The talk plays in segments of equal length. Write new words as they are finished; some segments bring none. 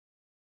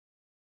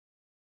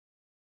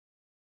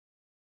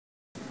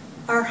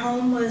Our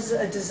home was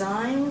a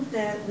design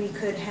that we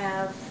could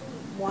have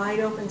wide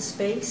open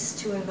space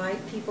to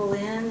invite people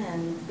in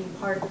and be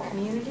part of the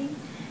community.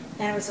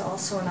 And it was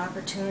also an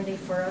opportunity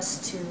for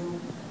us to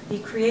be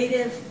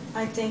creative,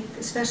 I think,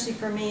 especially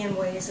for me, in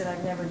ways that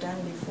I've never done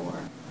before.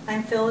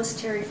 I'm Phyllis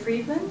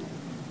Friedman.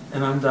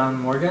 And I'm Don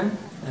Morgan,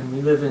 and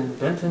we live in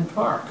Benton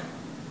Park.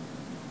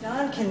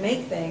 Don can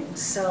make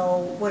things,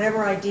 so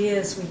whatever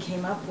ideas we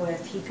came up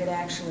with, he could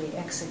actually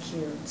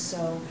execute.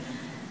 So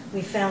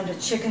we found a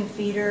chicken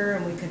feeder,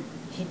 and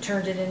he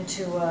turned it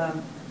into a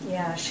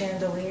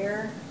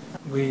chandelier.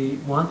 We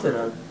wanted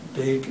a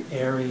big,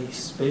 airy,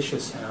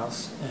 spacious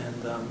house,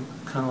 and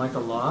kind of like a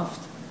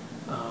loft.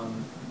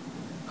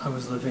 I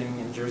was living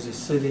in Jersey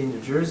City,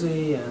 New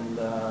Jersey, and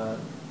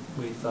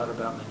we thought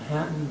about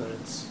Manhattan, but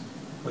it's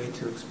way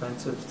too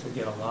expensive to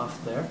get a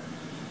loft there.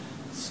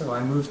 So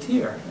I moved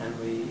here, and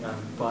we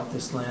bought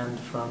this land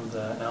from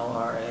the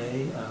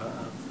LRA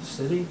of the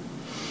city,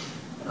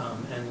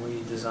 and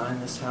we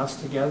designed this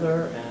house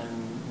together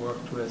and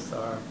worked with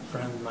our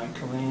friend Mike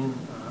Colleen,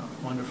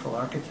 a wonderful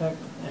architect,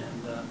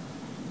 and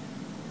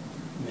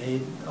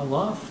made a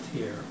loft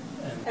here.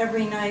 And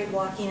every night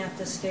walking up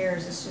the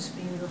stairs is just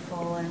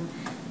beautiful, and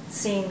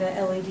seeing the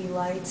LED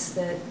lights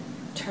that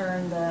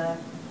turn the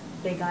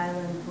Big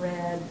Island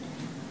red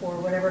or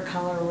whatever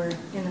color we're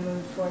in the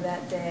mood for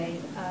that day.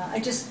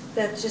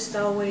 That just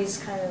always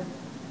kind of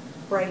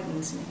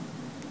brightens me.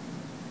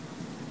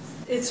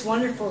 It's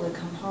wonderful to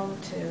come home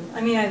to.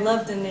 I mean, I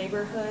love the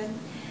neighborhood,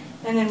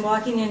 and then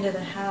walking into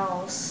the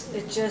house,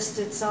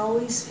 it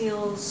always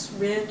feels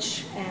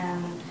rich,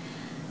 and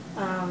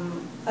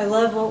I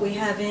love what we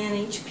have in.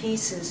 Each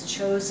piece is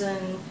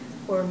chosen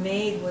or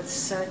made with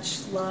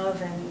such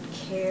love and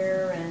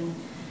care and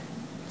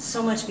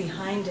so much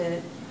behind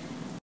it.